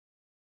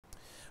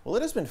Well,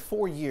 it has been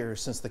 4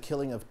 years since the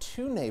killing of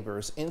two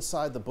neighbors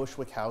inside the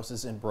Bushwick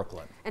houses in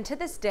Brooklyn. And to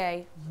this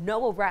day,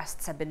 no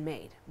arrests have been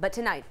made. But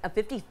tonight, a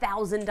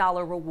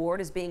 $50,000 reward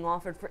is being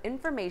offered for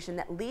information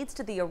that leads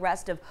to the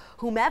arrest of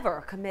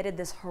whomever committed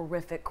this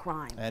horrific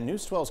crime. And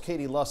News 12's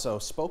Katie Lusso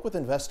spoke with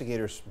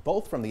investigators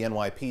both from the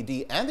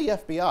NYPD and the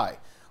FBI,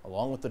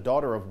 along with the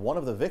daughter of one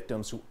of the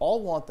victims, who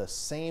all want the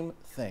same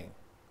thing: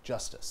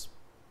 justice.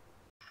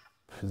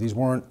 These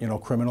weren't,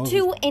 criminals.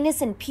 Two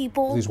innocent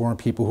people. These weren't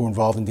people who were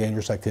involved in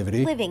dangerous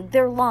activity. Living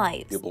their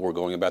lives. People were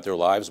going about their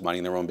lives,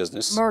 minding their own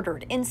business.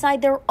 Murdered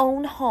inside their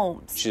own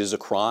homes. Which is a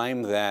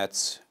crime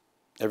that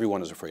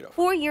everyone is afraid of.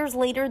 4 years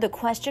later, the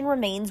question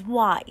remains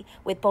why,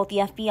 with both the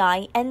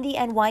FBI and the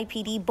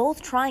NYPD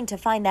both trying to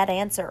find that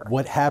answer.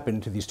 What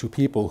happened to these two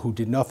people who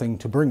did nothing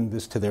to bring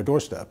this to their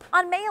doorstep?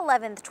 On May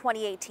 11th,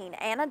 2018,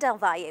 Anna Del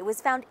Valle was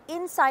found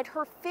inside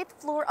her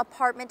fifth-floor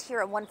apartment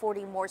here at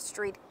 140 Moore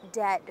Street,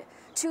 dead.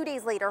 2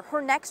 days later,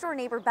 her next-door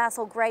neighbor,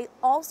 Basil Gray,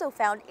 also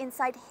found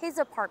inside his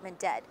apartment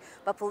dead.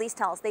 But police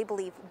tell us they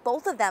believe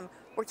both of them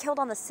were killed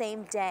on the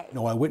same day.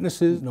 No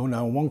eyewitnesses, no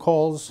 911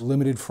 calls,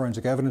 limited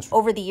forensic evidence.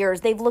 Over the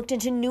years, they've looked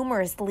into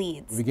numerous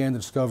leads. What we began to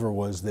discover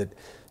was that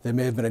there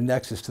may have been a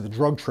nexus to the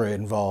drug trade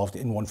involved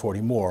in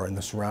 140 Moore and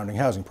the surrounding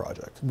housing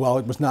project. While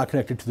it was not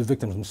connected to the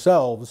victims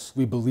themselves,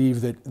 we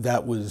believe that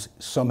that was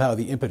somehow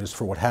the impetus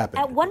for what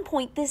happened. At one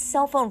point, this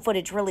cell phone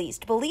footage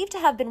released, believed to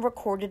have been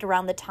recorded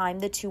around the time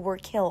the two were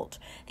killed.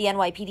 The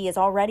NYPD is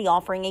already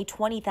offering a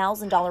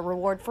 $20,000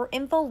 reward for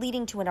info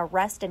leading to an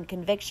arrest and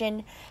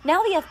conviction.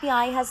 Now the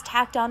FBI has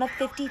tacked on a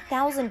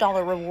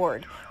 $50,000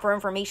 reward for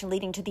information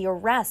leading to the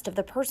arrest of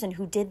the person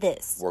who did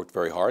this. Worked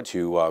very hard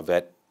to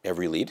vet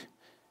every lead.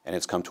 And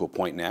it's come to a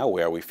point now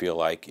where we feel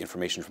like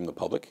information from the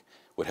public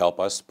would help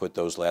us put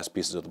those last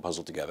pieces of the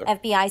puzzle together.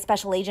 FBI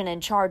Special Agent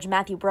in Charge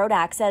Matthew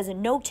Brodak says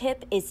no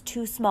tip is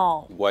too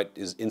small. What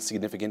is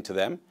insignificant to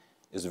them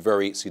is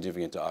very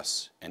significant to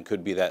us and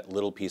could be that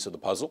little piece of the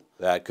puzzle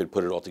that could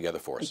put it all together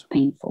for us. It's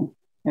painful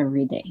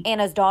every day.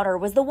 Anna's daughter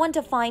was the one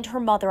to find her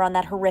mother on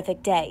that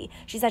horrific day.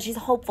 She said she's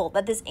hopeful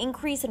that this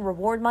increase in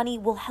reward money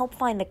will help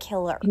find the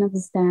killer. You can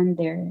understand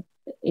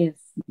if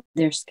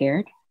they're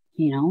scared.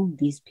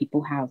 These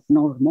people have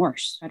no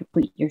remorse. Try to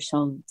put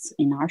yourselves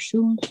in our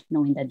shoes,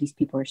 knowing that these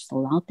people are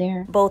still out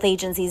there. Both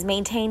agencies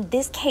maintain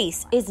this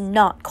case is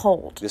not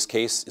cold. This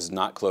case is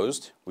not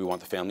closed. We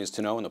want the families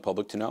to know and the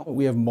public to know.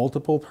 We have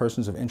multiple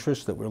persons of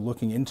interest that we're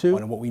looking into,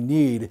 and what we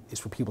need is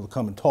for people to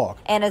come and talk.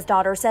 Anna's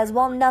daughter says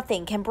while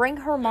nothing can bring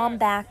her mom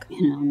back,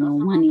 no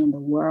money in the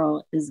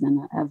world is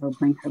gonna ever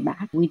bring her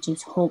back. We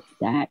just hope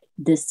that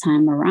this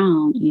time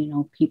around,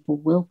 people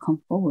will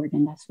come forward,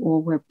 and that's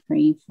all we're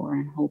praying for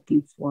and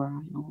hoping for.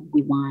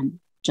 We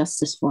want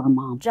justice for our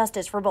mom.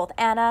 Justice for both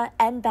Anna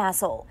and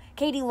Basil.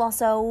 Katie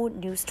Lusso,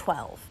 News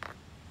 12.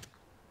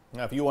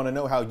 Now, if you want to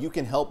know how you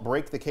can help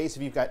break the case,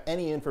 if you've got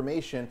any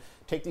information,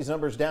 take these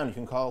numbers down. You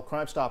can call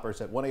Crime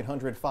Stoppers at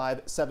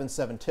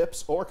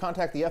 1-800-577-TIPS or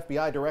contact the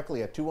FBI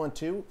directly at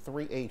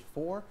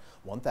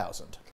 212-384-1000.